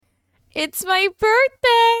It's my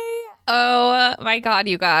birthday. Oh my God,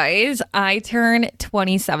 you guys. I turn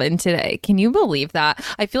 27 today. Can you believe that?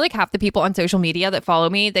 I feel like half the people on social media that follow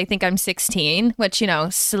me, they think I'm 16, which,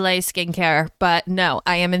 slay skincare. But no,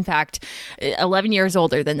 I am in fact 11 years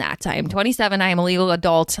older than that. I am 27. I am a legal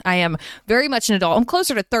adult. I am very much an adult. I'm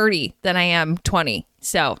closer to 30 than I am 20.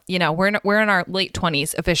 So, we're in our late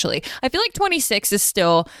 20s officially. I feel like 26 is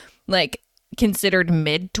still like considered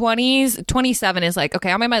mid 20s. 27 is like,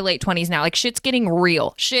 okay, I'm in my late 20s now. Like shit's getting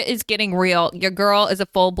real. Shit is getting real. Your girl is a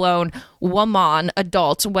full-blown woman,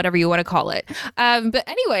 adult, whatever you want to call it. But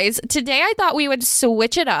anyways, today I thought we would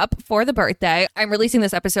switch it up for the birthday. I'm releasing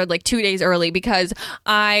this episode like 2 days early because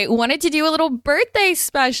I wanted to do a little birthday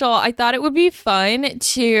special. I thought it would be fun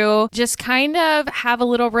to just kind of have a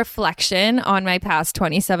little reflection on my past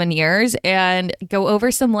 27 years and go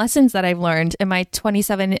over some lessons that I've learned in my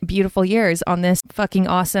 27 beautiful years on this fucking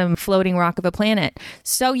awesome floating rock of a planet.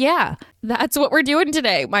 So yeah, that's what we're doing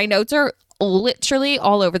today. My notes are literally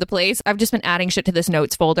all over the place. I've just been adding shit to this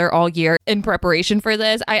notes folder all year in preparation for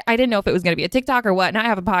this. I didn't know if it was going to be a TikTok or what. Now I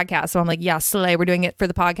have a podcast. So I'm like, yeah, slay, we're doing it for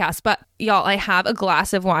the podcast. But y'all, I have a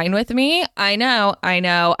glass of wine with me. I know.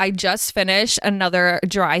 I just finished another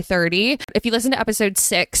dry 30. If you listen to episode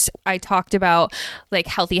 6, I talked about like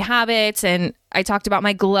healthy habits and I talked about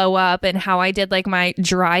my glow up and how I did like my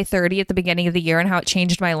dry 30 at the beginning of the year and how it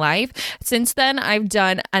changed my life. Since then, I've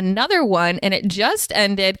done another one and it just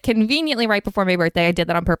ended conveniently right before my birthday. I did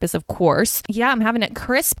that on purpose, of course. Yeah, I'm having a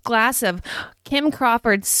crisp glass of Kim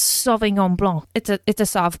Crawford Sauvignon Blanc. It's a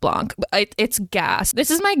Sauv Blanc. It's gas. This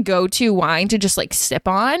is my go-to wine to just like sip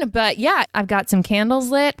on. But yeah, I've got some candles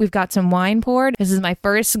lit. We've got some wine poured. This is my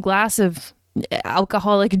first glass of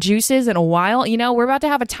alcoholic juices in a while. We're about to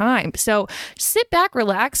have a time. So sit back,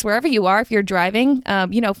 relax wherever you are. If you're driving,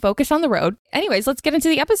 focus on the road. Anyways, let's get into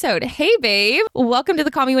the episode. Hey, babe. Welcome to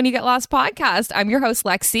the Call Me When You Get Lost podcast. I'm your host,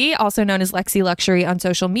 Lexi, also known as Lexi Luxury on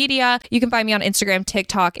social media. You can find me on Instagram,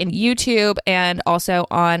 TikTok, and YouTube, and also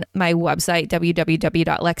on my website,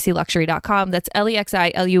 www.lexiluxury.com. That's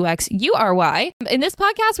LEXILUXURY. In this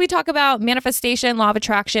podcast, we talk about manifestation, law of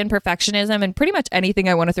attraction, perfectionism, and pretty much anything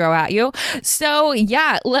I want to throw at you. So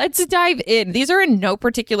yeah, let's dive in. These are in no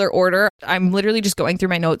particular order. I'm literally just going through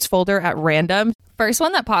my notes folder at random. First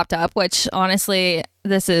one that popped up, which honestly,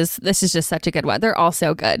 this is just such a good one. They're all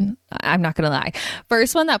so good. I'm not going to lie.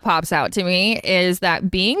 First one that pops out to me is that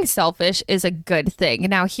being selfish is a good thing.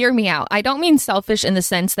 Now, hear me out. I don't mean selfish in the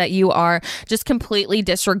sense that you are just completely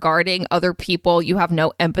disregarding other people. You have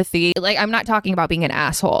no empathy. Like, I'm not talking about being an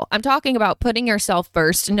asshole. I'm talking about putting yourself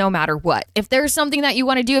first no matter what. If there's something that you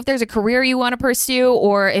want to do, if there's a career you want to pursue,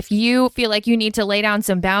 or if you feel like you need to lay down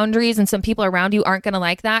some boundaries and some people around you aren't going to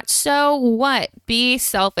like that, so what? Be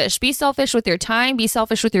selfish. Be selfish with your time. Be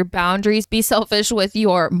selfish with your boundaries. Be selfish with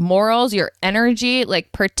your morals, your energy.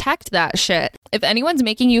 Like, protect that shit. If anyone's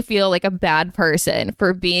making you feel like a bad person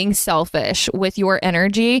for being selfish with your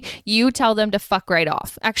energy, you tell them to fuck right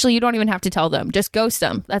off. Actually, you don't even have to tell them. Just ghost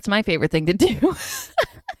them. That's my favorite thing to do.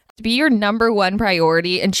 Be your number one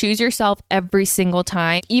priority and choose yourself every single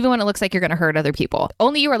time, even when it looks like you're going to hurt other people.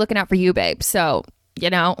 Only you are looking out for you, babe. So,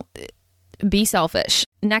 be selfish.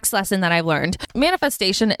 Next lesson that I've learned,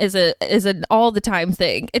 manifestation is an all the time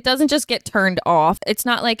thing. It doesn't just get turned off. It's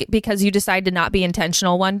not like because you decide to not be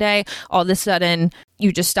intentional one day, all of a sudden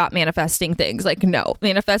you just stop manifesting things. Like, no,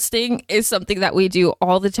 manifesting is something that we do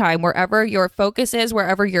all the time. Wherever your focus is,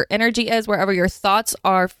 wherever your energy is, wherever your thoughts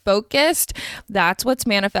are focused, that's what's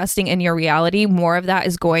manifesting in your reality. More of that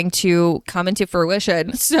is going to come into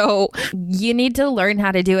fruition. So you need to learn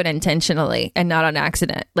how to do it intentionally and not on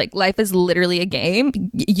accident. Like, life is literally a game.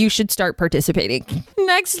 You should start participating.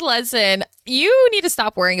 Next lesson, you need to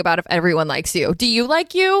stop worrying about if everyone likes you. Do you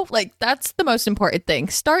like you? Like, that's the most important thing.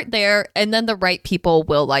 Start there, and then the right people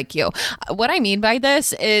will like you. What I mean by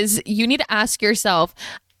this is you need to ask yourself,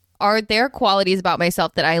 are there qualities about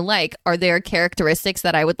myself that I like? Are there characteristics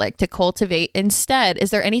that I would like to cultivate instead?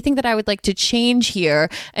 Is there anything that I would like to change here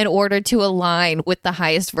in order to align with the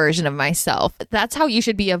highest version of myself? That's how you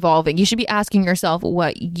should be evolving. You should be asking yourself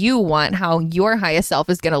what you want, how your highest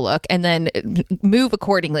self is going to look, and then move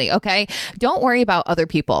accordingly, okay? Don't worry about other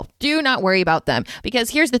people. Do not worry about them.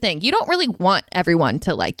 Because here's the thing, you don't really want everyone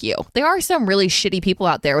to like you. There are some really shitty people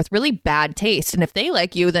out there with really bad taste. And if they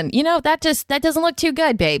like you, then, that doesn't look too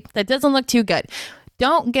good, babe. That doesn't look too good.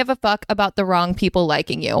 Don't give a fuck about the wrong people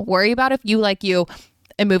liking you. Worry about if you like you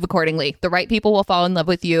and move accordingly. The right people will fall in love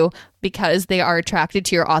with you because they are attracted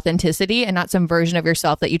to your authenticity and not some version of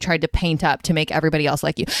yourself that you tried to paint up to make everybody else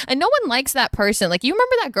like you. And no one likes that person. Like, you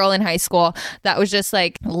remember that girl in high school that was just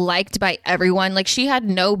like liked by everyone? Like, she had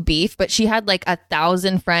no beef, but she had like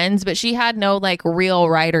 1,000 friends, but she had no like real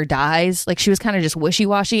ride or dies. Like, she was kind of just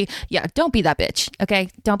wishy-washy. Yeah, don't be that bitch. Okay,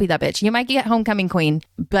 don't be that bitch. You might get homecoming queen,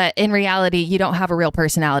 but in reality, you don't have a real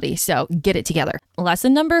personality. So get it together.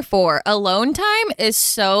 Lesson number 4, alone time is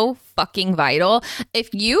so fucking vital. If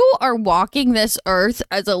you are walking this earth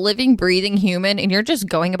as a living, breathing human and you're just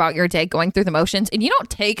going about your day, going through the motions, and you don't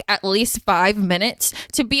take at least 5 minutes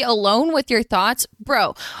to be alone with your thoughts,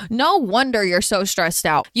 bro, no wonder you're so stressed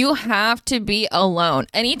out. You have to be alone.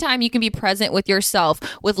 Anytime you can be present with yourself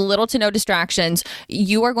with little to no distractions,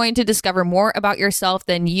 you are going to discover more about yourself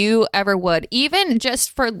than you ever would, even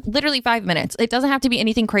just for literally 5 minutes. It doesn't have to be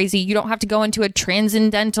anything crazy. You don't have to go into a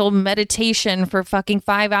transcendental meditation for fucking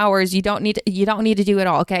 5 hours. You don't need to do it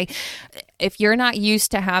all, okay? If you're not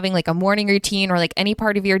used to having like a morning routine or like any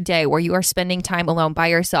part of your day where you are spending time alone by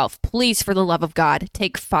yourself, please, for the love of God,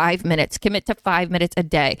 take 5 minutes, commit to 5 minutes a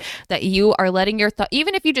day that you are letting your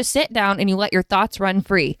even if you just sit down and you let your thoughts run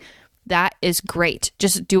free. That is great.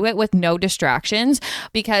 Just do it with no distractions,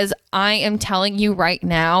 because I am telling you right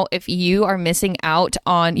now, if you are missing out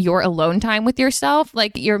on your alone time with yourself,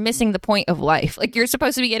 like, you're missing the point of life. Like, you're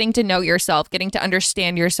supposed to be getting to know yourself, getting to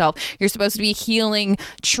understand yourself. You're supposed to be healing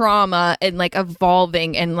trauma and like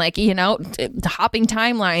evolving and like, you know, hopping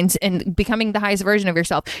timelines and becoming the highest version of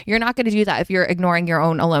yourself. You're not going to do that if you're ignoring your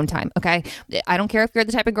own alone time. Okay. I don't care if you're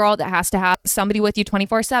the type of girl that has to have somebody with you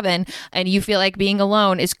 24/7 and you feel like being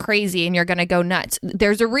alone is crazy and you're going to go nuts.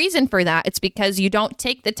 There's a reason for that. It's because you don't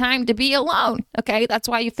take the time to be alone. Okay. That's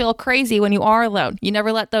why you feel crazy when you are alone. You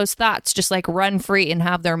never let those thoughts just like run free and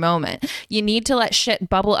have their moment. You need to let shit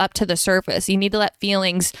bubble up to the surface. You need to let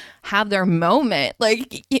feelings have their moment.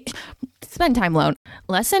 Like, spend time alone.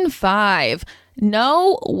 Lesson 5,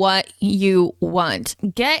 know what you want.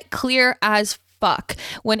 Get clear as fuck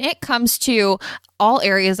when it comes to all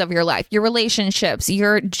areas of your life, your relationships,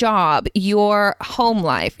 your job, your home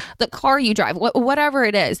life, the car you drive, whatever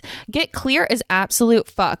it is. Get clear as absolute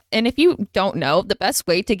fuck. And if you don't know, the best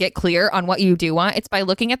way to get clear on what you do want, it's by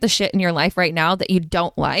looking at the shit in your life right now that you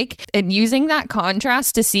don't like and using that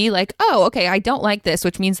contrast to see like, oh, okay, I don't like this,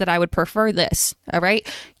 which means that I would prefer this. All right.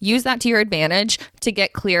 Use that to your advantage to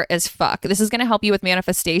get clear as fuck. This is going to help you with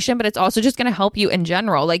manifestation, but it's also just going to help you in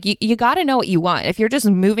general. Like, you got to know what you want. If you're just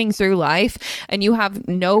moving through life and you have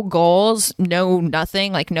no goals, no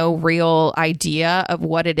nothing, like no real idea of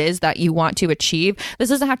what it is that you want to achieve, this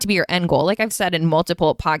doesn't have to be your end goal. Like I've said in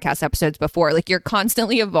multiple podcast episodes before, like, you're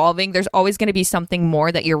constantly evolving. There's always going to be something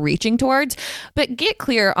more that you're reaching towards, but get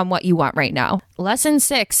clear on what you want right now. Lesson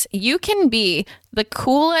 6, you can be the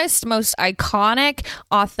coolest, most iconic,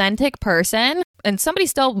 authentic person, and somebody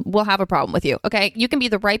still will have a problem with you. Okay. You can be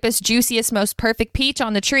the ripest, juiciest, most perfect peach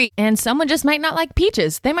on the tree, and someone just might not like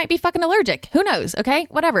peaches. They might be fucking allergic. Who knows? Okay.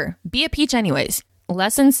 Whatever. Be a peach anyways.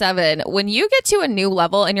 Lesson 7, when you get to a new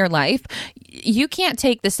level in your life, you can't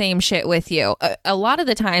take the same shit with you. A lot of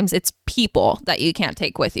the times it's people that you can't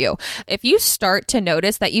take with you. If you start to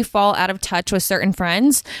notice that you fall out of touch with certain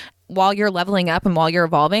friends while you're leveling up and while you're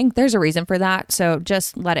evolving, there's a reason for that. So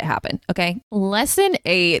just let it happen. Okay. Lesson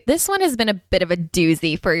 8. This one has been a bit of a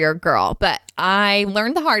doozy for your girl, but I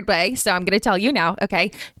learned the hard way. So I'm going to tell you now.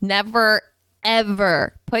 Okay. Never,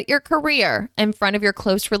 ever put your career in front of your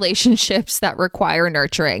close relationships that require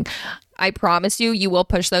nurturing. I promise you, you will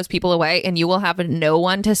push those people away and you will have no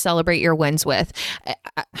one to celebrate your wins with.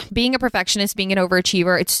 Being a perfectionist, being an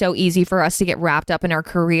overachiever, it's so easy for us to get wrapped up in our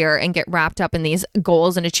career and get wrapped up in these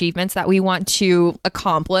goals and achievements that we want to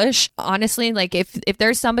accomplish. Honestly, like if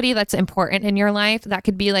there's somebody that's important in your life, that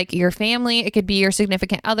could be like your family, it could be your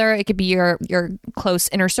significant other, it could be your close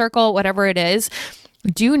inner circle, whatever it is.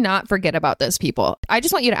 Do not forget about those people. I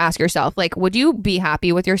just want you to ask yourself, like, would you be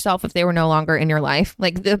happy with yourself if they were no longer in your life?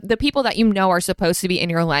 Like the people that you know are supposed to be in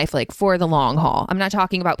your life, like for the long haul. I'm not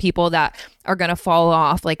talking about people that are going to fall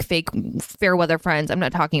off like fake fair weather friends. I'm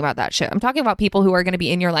not talking about that shit. I'm talking about people who are going to be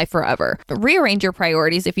in your life forever. Rearrange your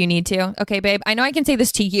priorities if you need to. Okay, babe, I know I can say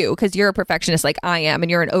this to you because you're a perfectionist like I am and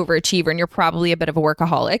you're an overachiever and you're probably a bit of a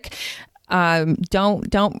workaholic.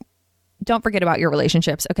 Don't forget about your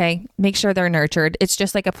relationships, okay? Make sure they're nurtured. It's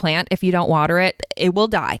just like a plant. If you don't water it, it will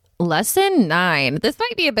die. Lesson 9. This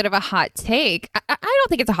might be a bit of a hot take. I don't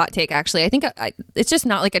think it's a hot take, actually. I think it's just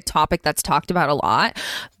not like a topic that's talked about a lot.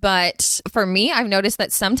 But for me, I've noticed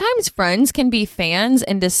that sometimes friends can be fans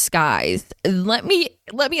in disguise. Let me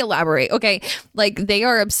Let me elaborate. Okay. Like they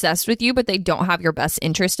are obsessed with you, but they don't have your best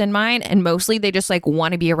interest in mind. And mostly they just like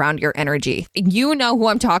want to be around your energy. You know who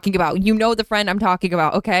I'm talking about. You know the friend I'm talking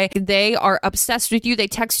about. Okay. They are obsessed with you. They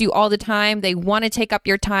text you all the time. They want to take up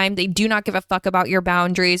your time. They do not give a fuck about your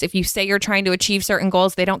boundaries. If you say you're trying to achieve certain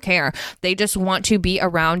goals, they don't care. They just want to be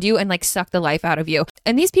around you and like suck the life out of you.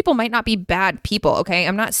 And these people might not be bad people. Okay.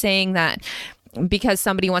 I'm not saying that because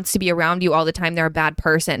somebody wants to be around you all the time, they're a bad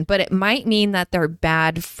person, but it might mean that they're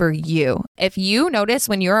bad for you. If you notice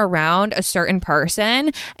when you're around a certain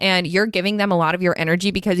person and you're giving them a lot of your energy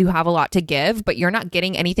because you have a lot to give, but you're not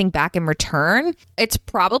getting anything back in return, it's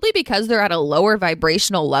probably because they're at a lower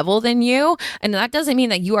vibrational level than you. And that doesn't mean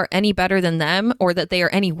that you are any better than them or that they are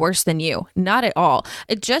any worse than you. Not at all.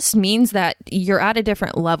 It just means that you're at a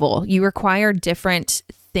different level. You require different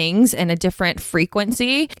things and a different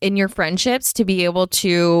frequency in your friendships to be able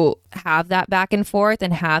to have that back and forth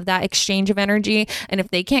and have that exchange of energy. And if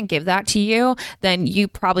they can't give that to you, then you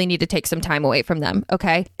probably need to take some time away from them.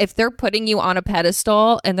 Okay. If they're putting you on a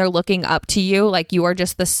pedestal and they're looking up to you like you are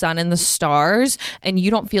just the sun and the stars and you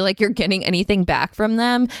don't feel like you're getting anything back from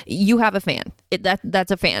them, you have a fan.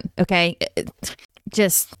 That's a fan. Okay.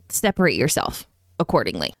 Just separate yourself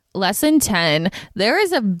accordingly. Lesson 10, there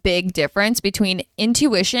is a big difference between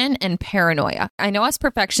intuition and paranoia. I know us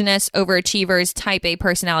perfectionists, overachievers, type A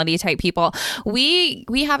personality type people, we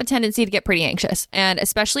have a tendency to get pretty anxious. And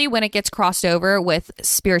especially when it gets crossed over with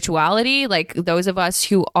spirituality, like those of us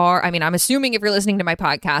who are, I'm assuming if you're listening to my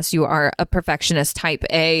podcast, you are a perfectionist, type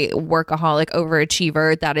A, workaholic,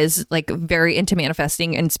 overachiever that is like very into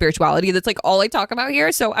manifesting and spirituality. That's like all I talk about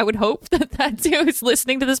here. So I would hope that too is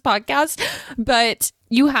listening to this podcast. But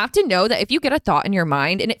you have to know that if you get a thought in your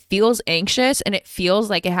mind and it feels anxious and it feels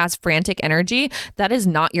like it has frantic energy, that is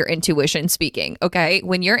not your intuition speaking, okay?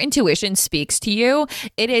 When your intuition speaks to you,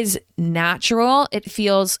 it is natural. It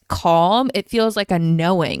feels calm. It feels like a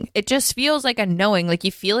knowing. It just feels like a knowing, like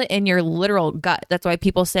you feel it in your literal gut. That's why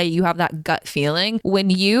people say you have that gut feeling. When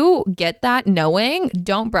you get that knowing,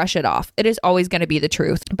 don't brush it off. It is always going to be the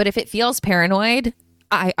truth. But if it feels paranoid,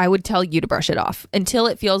 I would tell you to brush it off until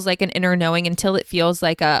it feels like an inner knowing, until it feels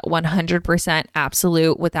like a 100%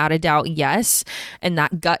 absolute, without a doubt, yes. And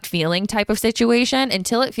that gut feeling type of situation,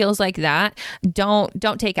 until it feels like that, don't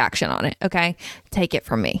take action on it. Okay. Take it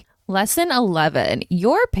from me. Lesson 11,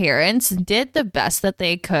 your parents did the best that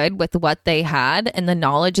they could with what they had and the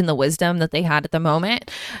knowledge and the wisdom that they had at the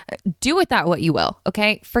moment. Do with that what you will.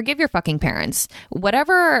 Okay. Forgive your fucking parents.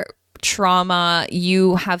 Whatever trauma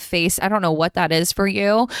you have faced, I don't know what that is for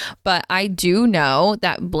you, but I do know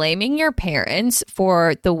that blaming your parents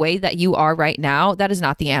for the way that you are right now, that is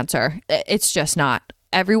not the answer. It's just not.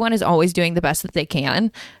 Everyone is always doing the best that they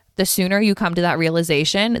can. The sooner you come to that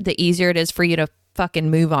realization, the easier it is for you to fucking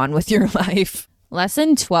move on with your life.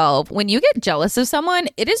 Lesson 12, when you get jealous of someone,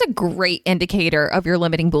 it is a great indicator of your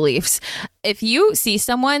limiting beliefs. If you see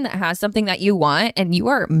someone that has something that you want and you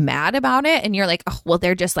are mad about it and you're like, oh, well,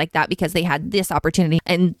 they're just like that because they had this opportunity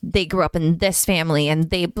and they grew up in this family and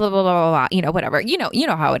they blah, blah, blah, blah, blah, whatever. You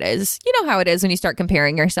know how it is. You know how it is when you start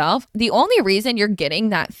comparing yourself. The only reason you're getting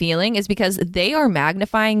that feeling is because they are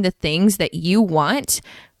magnifying the things that you want,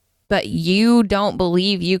 but you don't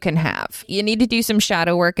believe you can have. You need to do some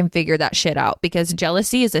shadow work and figure that shit out, because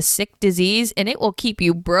jealousy is a sick disease and it will keep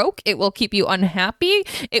you broke. It will keep you unhappy.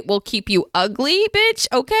 It will keep you ugly, bitch.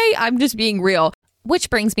 Okay, I'm just being real. Which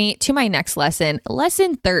brings me to my next lesson,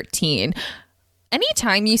 lesson 13.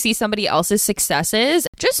 Anytime you see somebody else's successes,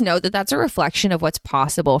 just know that that's a reflection of what's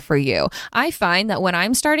possible for you. I find that when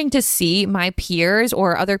I'm starting to see my peers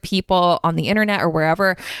or other people on the internet or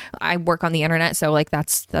wherever, I work on the internet, so like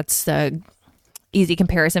that's easy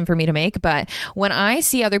comparison for me to make. But when I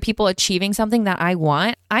see other people achieving something that I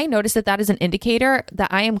want, I notice that that is an indicator that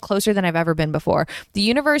I am closer than I've ever been before. The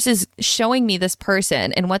universe is showing me this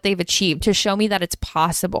person and what they've achieved to show me that it's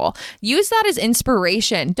possible. Use that as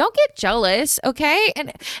inspiration. Don't get jealous, okay?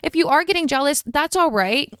 And if you are getting jealous, that's all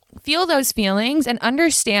right. Feel those feelings and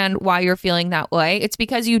understand why you're feeling that way. It's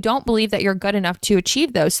because you don't believe that you're good enough to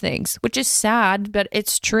achieve those things, which is sad, but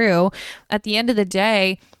it's true. At the end of the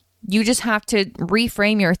day, you just have to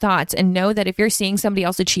reframe your thoughts and know that if you're seeing somebody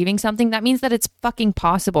else achieving something, that means that it's fucking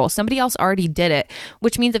possible. Somebody else already did it,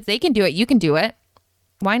 which means if they can do it, you can do it.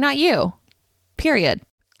 Why not you? Period.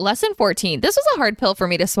 Lesson 14. This was a hard pill for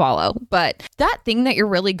me to swallow, but that thing that you're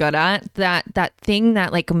really good at, that thing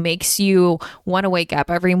that like makes you want to wake up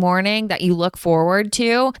every morning, that you look forward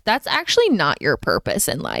to, that's actually not your purpose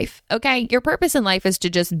in life. Okay. Your purpose in life is to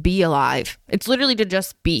just be alive. It's literally to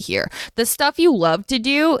just be here. The stuff you love to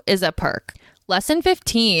do is a perk. Lesson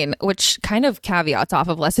 15, which kind of caveats off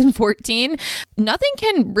of lesson 14, nothing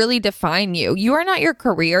can really define you. You are not your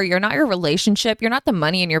career. You're not your relationship. You're not the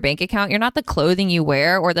money in your bank account. You're not the clothing you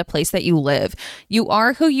wear or the place that you live. You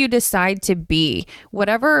are who you decide to be.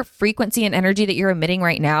 Whatever frequency and energy that you're emitting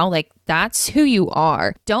right now, like that's who you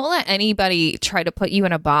are. Don't let anybody try to put you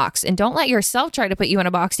in a box, and don't let yourself try to put you in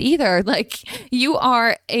a box either. Like, you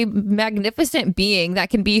are a magnificent being that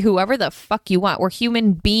can be whoever the fuck you want. We're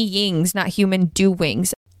human beings, not human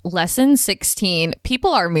doings. Lesson 16,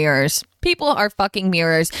 people are mirrors. People are fucking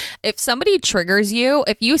mirrors. If somebody triggers you,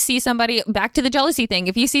 if you see somebody, back to the jealousy thing,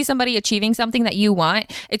 if you see somebody achieving something that you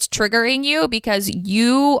want, it's triggering you because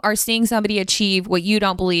you are seeing somebody achieve what you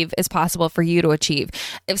don't believe is possible for you to achieve.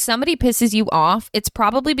 If somebody pisses you off, it's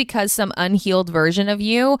probably because some unhealed version of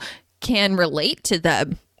you can relate to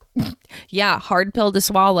them. Yeah, hard pill to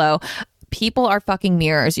swallow. People are fucking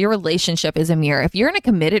mirrors. Your relationship is a mirror. If you're in a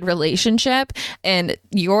committed relationship and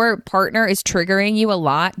your partner is triggering you a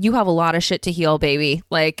lot, you have a lot of shit to heal, baby.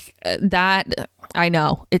 Like that. I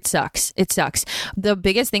know it sucks. It sucks. The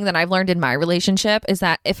biggest thing that I've learned in my relationship is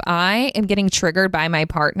that if I am getting triggered by my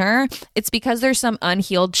partner, it's because there's some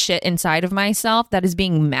unhealed shit inside of myself that is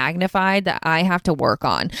being magnified that I have to work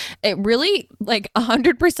on. It really, like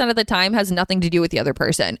 100% of the time, has nothing to do with the other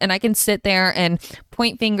person. And I can sit there and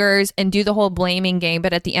point fingers and do the whole blaming game.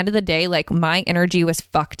 But at the end of the day, like my energy was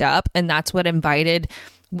fucked up, and that's what invited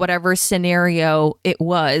whatever scenario it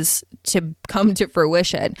was to come to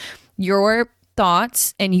fruition. Your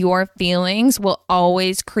thoughts and your feelings will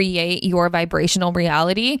always create your vibrational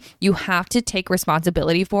reality. You have to take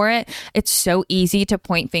responsibility for it. It's so easy to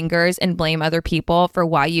point fingers and blame other people for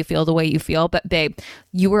why you feel the way you feel. But babe,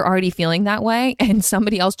 you were already feeling that way and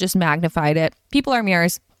somebody else just magnified it. People are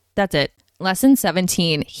mirrors. That's it. Lesson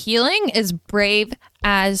 17, healing is brave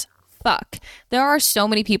as fuck. There are so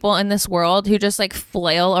many people in this world who just like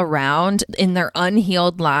flail around in their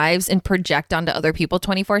unhealed lives and project onto other people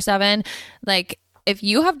 24/7. Like, if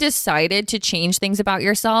you have decided to change things about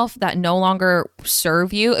yourself that no longer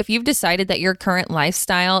serve you, if you've decided that your current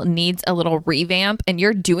lifestyle needs a little revamp and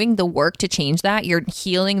you're doing the work to change that, you're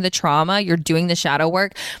healing the trauma, you're doing the shadow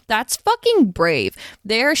work, that's fucking brave.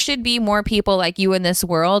 There should be more people like you in this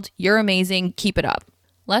world. You're amazing. Keep it up.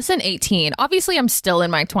 Lesson 18. Obviously, I'm still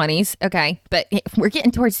in my 20s, okay? But we're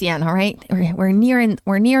getting towards the end, all right? We're nearing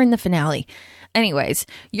the finale. Anyways,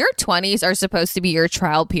 your 20s are supposed to be your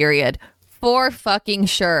trial period. For fucking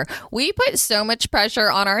sure. We put so much pressure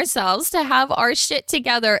on ourselves to have our shit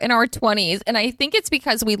together in our 20s. And I think it's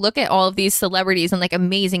because we look at all of these celebrities and like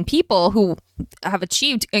amazing people who have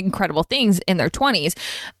achieved incredible things in their 20s.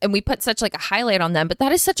 And we put such like a highlight on them. But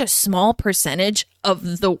that is such a small percentage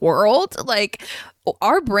of the world. Like,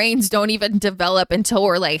 our brains don't even develop until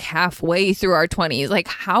we're like halfway through our 20s. Like,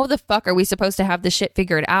 how the fuck are we supposed to have this shit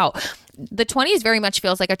figured out? The 20s very much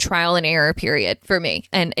feels like a trial and error period for me.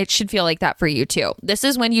 And it should feel like that for you too. This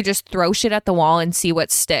is when you just throw shit at the wall and see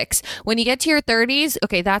what sticks. When you get to your 30s,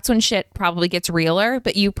 okay, that's when shit probably gets realer.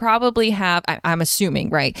 But you probably have, I'm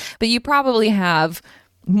assuming, right? But you probably have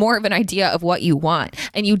more of an idea of what you want.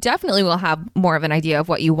 And you definitely will have more of an idea of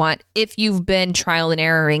what you want if you've been trial and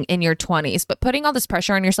erroring in your 20s. But putting all this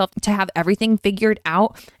pressure on yourself to have everything figured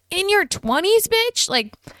out in your 20s, bitch,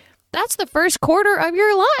 like, that's the first quarter of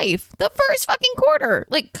your life. The first fucking quarter.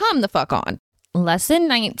 Like, come the fuck on. Lesson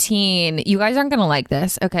 19. You guys aren't going to like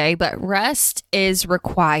this, okay? But rest is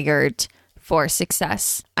required for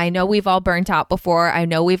success. I know we've all burnt out before. I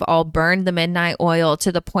know we've all burned the midnight oil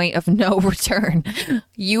to the point of no return.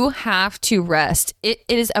 You have to rest.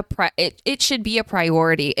 It should be a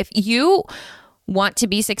priority. If you want to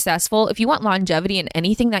be successful, if you want longevity in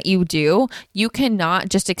anything that you do, you cannot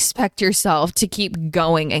just expect yourself to keep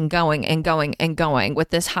going and going and going and going with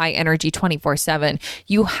this high energy 24/7.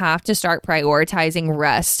 You have to start prioritizing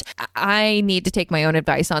rest. I need to take my own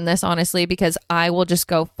advice on this, honestly, because I will just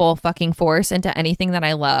go full fucking force into anything that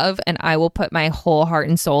I love and I will put my whole heart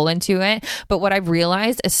and soul into it. But what I've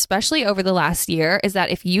realized, especially over the last year, is that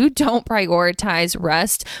if you don't prioritize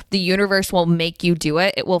rest, the universe will make you do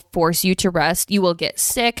it. It will force you to rest. You will get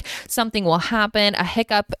sick. Something will happen. A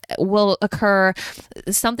hiccup will occur.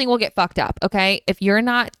 Something will get fucked up. Okay. If you're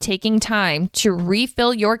not taking time to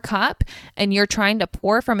refill your cup and you're trying to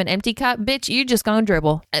pour from an empty cup, bitch, you just gonna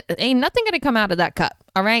dribble. Ain't nothing gonna come out of that cup.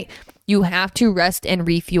 All right. You have to rest and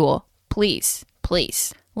refuel. Please,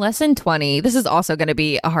 please. Lesson 20. This is also going to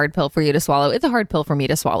be a hard pill for you to swallow. It's a hard pill for me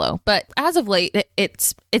to swallow, but as of late,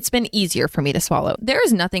 it's been easier for me to swallow. There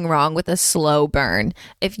is nothing wrong with a slow burn.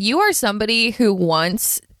 If you are somebody who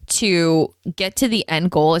wants to get to the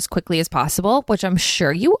end goal as quickly as possible, which I'm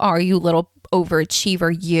sure you are, you little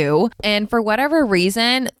overachiever you. And for whatever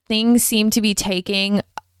reason, things seem to be taking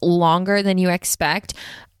longer than you expect.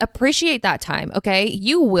 Appreciate that time, okay?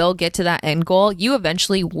 You will get to that end goal. You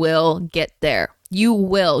eventually will get there. You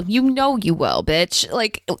will. You know you will, bitch.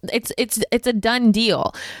 Like it's a done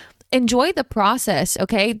deal. Enjoy the process,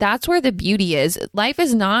 okay? That's where the beauty is. Life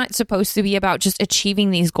is not supposed to be about just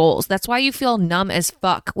achieving these goals. That's why you feel numb as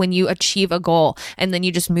fuck when you achieve a goal and then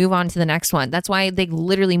you just move on to the next one. That's why they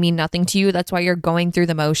literally mean nothing to you. That's why you're going through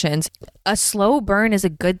the motions. A slow burn is a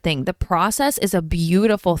good thing. The process is a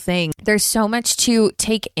beautiful thing. There's so much to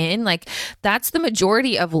take in. Like, that's the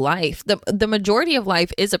majority of life. The majority of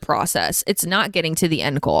life is a process. It's not getting to the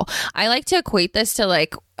end goal. I like to equate this to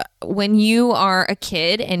like when you are a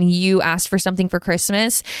kid and you ask for something for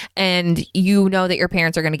Christmas and you know that your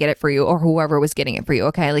parents are going to get it for you or whoever was getting it for you.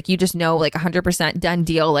 Okay. Like you just know like 100% done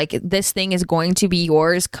deal. Like this thing is going to be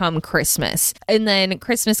yours come Christmas. And then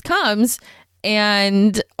Christmas comes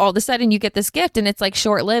and all of a sudden you get this gift and it's like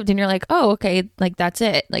short lived and you're like, oh, okay. Like that's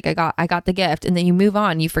it. Like I got the gift, and then you move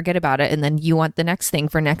on, you forget about it. And then you want the next thing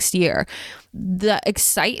for next year. The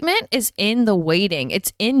excitement is in the waiting.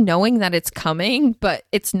 It's in knowing that it's coming, but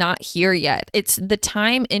it's not here yet. It's the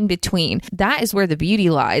time in between. That is where the beauty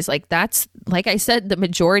lies. Like that's, like I said, the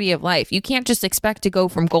majority of life. You can't just expect to go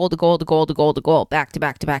from goal to goal to goal to goal to goal, back to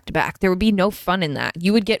back to back to back. There would be no fun in that.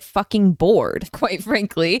 You would get fucking bored, quite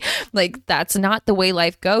frankly. Like that's not the way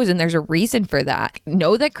life goes. And there's a reason for that.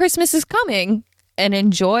 Know that Christmas is coming and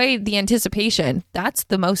enjoy the anticipation. That's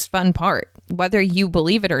the most fun part. Whether you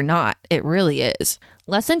believe it or not, it really is.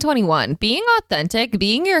 Lesson 21, being authentic,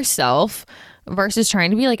 being yourself versus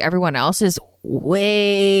trying to be like everyone else is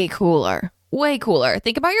way cooler. Way cooler.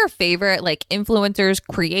 Think about your favorite like influencers,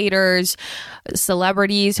 creators,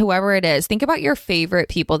 celebrities, whoever it is. Think about your favorite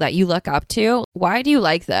people that you look up to. Why do you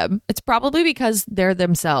like them? It's probably because they're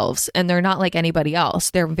themselves and they're not like anybody else.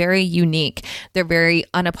 They're very unique. They're very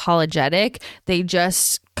unapologetic. They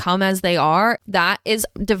just come as they are. That is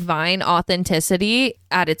divine authenticity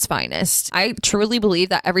at its finest. I truly believe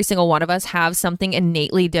that every single one of us have something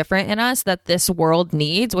innately different in us that this world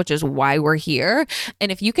needs, which is why we're here.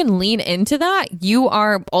 And if you can lean into that, you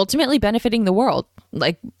are ultimately benefiting the world.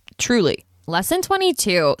 Like, truly. Lesson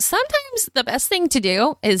 22. Sometimes the best thing to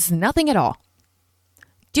do is nothing at all.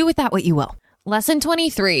 Do with that what you will. Lesson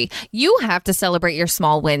 23, you have to celebrate your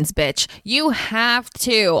small wins, bitch. You have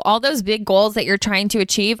to. All those big goals that you're trying to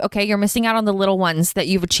achieve, okay, you're missing out on the little ones that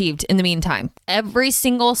you've achieved in the meantime. Every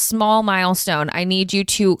single small milestone, I need you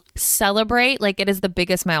to celebrate like it is the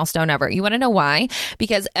biggest milestone ever. You want to know why?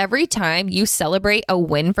 Because every time you celebrate a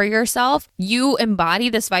win for yourself, you embody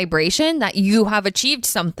this vibration that you have achieved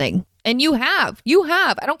something. And you have.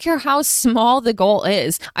 I don't care how small the goal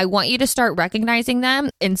is. I want you to start recognizing them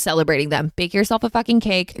and celebrating them. Bake yourself a fucking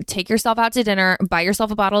cake, take yourself out to dinner, buy yourself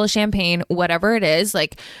a bottle of champagne, whatever it is.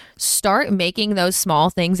 Like, start making those small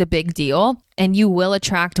things a big deal, and you will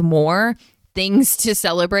attract more things to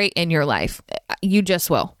celebrate in your life. You just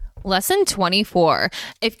will. Lesson 24.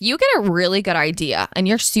 If you get a really good idea and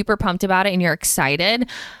you're super pumped about it and you're excited,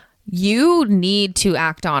 you need to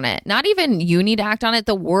act on it. Not even you need to act on it.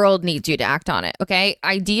 The world needs you to act on it. Okay.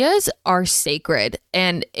 Ideas are sacred.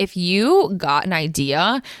 And if you got an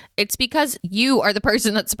idea, it's because you are the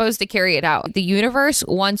person that's supposed to carry it out. The universe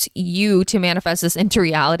wants you to manifest this into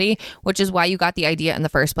reality, which is why you got the idea in the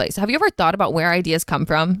first place. Have you ever thought about where ideas come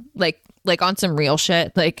from? Like on some real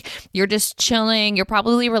shit, like you're just chilling, you're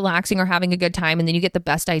probably relaxing or having a good time, and then you get the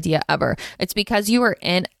best idea ever. It's because you are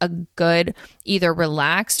in a good, either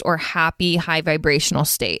relaxed or happy, high vibrational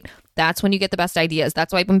state. That's when you get the best ideas.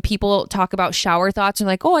 That's why when people talk about shower thoughts and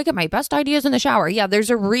like, oh, I get my best ideas in the shower. Yeah,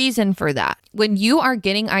 there's a reason for that. When you are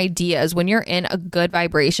getting ideas, when you're in a good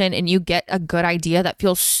vibration and you get a good idea that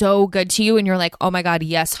feels so good to you and you're like, oh my God,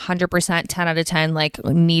 yes, 100%, 10 out of 10, like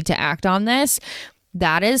need to act on this.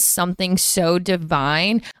 That is something so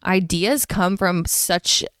divine. Ideas come from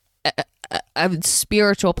such a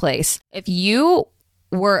spiritual place. If you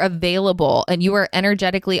were available and you are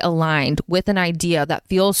energetically aligned with an idea that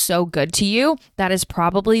feels so good to you, that is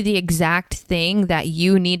probably the exact thing that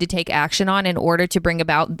you need to take action on in order to bring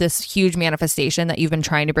about this huge manifestation that you've been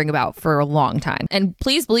trying to bring about for a long time. And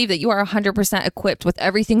please believe that you are 100% equipped with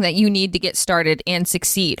everything that you need to get started and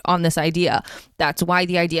succeed on this idea. That's why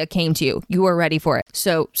the idea came to you. You are ready for it.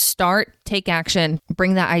 So start, take action,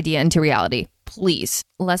 bring that idea into reality. please.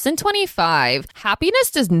 Lesson 25,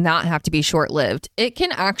 happiness does not have to be short-lived. It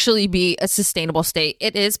can actually be a sustainable state.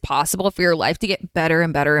 It is possible for your life to get better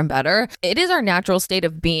and better and better. It is our natural state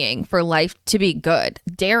of being for life to be good.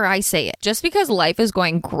 Dare I say it? Just because life is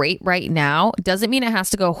going great right now doesn't mean it has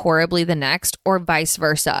to go horribly the next, or vice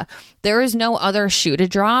versa. There is no other shoe to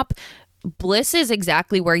drop. Bliss is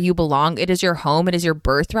exactly where you belong. It is your home. It is your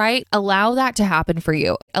birthright. Allow that to happen for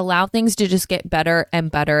you. Allow things to just get better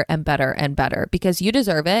and better and better and better, because you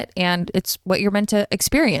deserve it and it's what you're meant to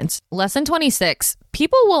experience. Lesson 26,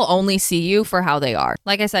 people will only see you for how they are.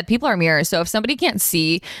 Like I said, people are mirrors. So if somebody can't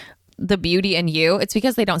see the beauty in you, it's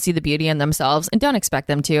because they don't see the beauty in themselves, and don't expect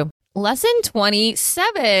them to. Lesson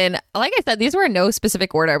 27. Like I said, these were in no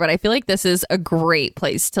specific order, but I feel like this is a great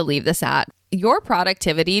place to leave this at. Your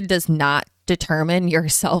productivity does not determine your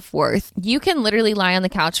self-worth. You can literally lie on the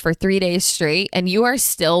couch for 3 days straight and you are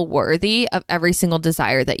still worthy of every single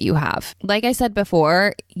desire that you have. Like I said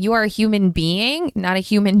before, you are a human being, not a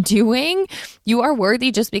human doing. You are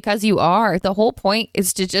worthy just because you are. The whole point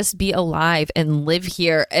is to just be alive and live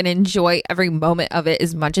here and enjoy every moment of it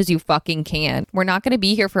as much as you fucking can. We're not going to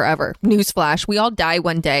be here forever. Newsflash, we all die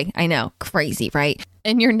one day. I know, crazy, right?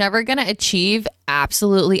 And you're never going to achieve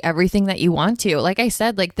absolutely everything that you want to. Like I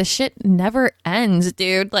said, like the shit never ends,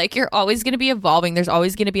 dude. Like you're always going to be evolving. There's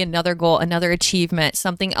always going to be another goal, another achievement,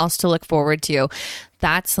 something else to look forward to.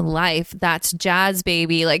 That's life. That's jazz,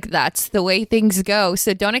 baby. Like that's the way things go.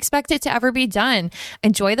 So don't expect it to ever be done.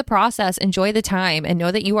 Enjoy the process, enjoy the time, and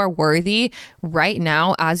know that you are worthy right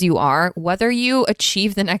now as you are, whether you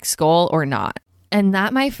achieve the next goal or not. And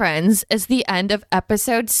that, my friends, is the end of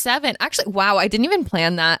episode 7. Actually, wow, I didn't even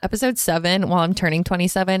plan that. Episode 7 while I'm turning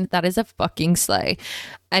 27. That is a fucking slay.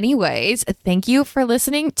 Anyways, thank you for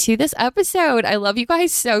listening to this episode. I love you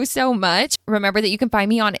guys so, so much. Remember that you can find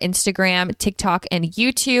me on Instagram, TikTok, and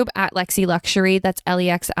YouTube at Lexi Luxury. That's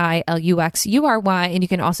LEXILUXURY. And you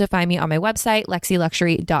can also find me on my website,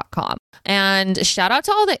 lexiluxury.com. And shout out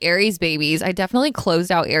to all the Aries babies. I definitely closed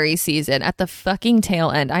out Aries season at the fucking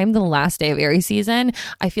tail end. I'm the last day of Aries season.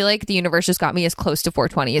 I feel like the universe just got me as close to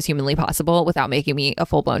 420 as humanly possible without making me a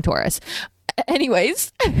full-blown Taurus.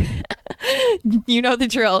 Anyways, you know the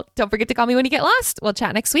drill. Don't forget to call me when you get lost. We'll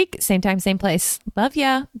chat next week. Same time, same place. Love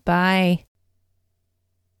ya. Bye.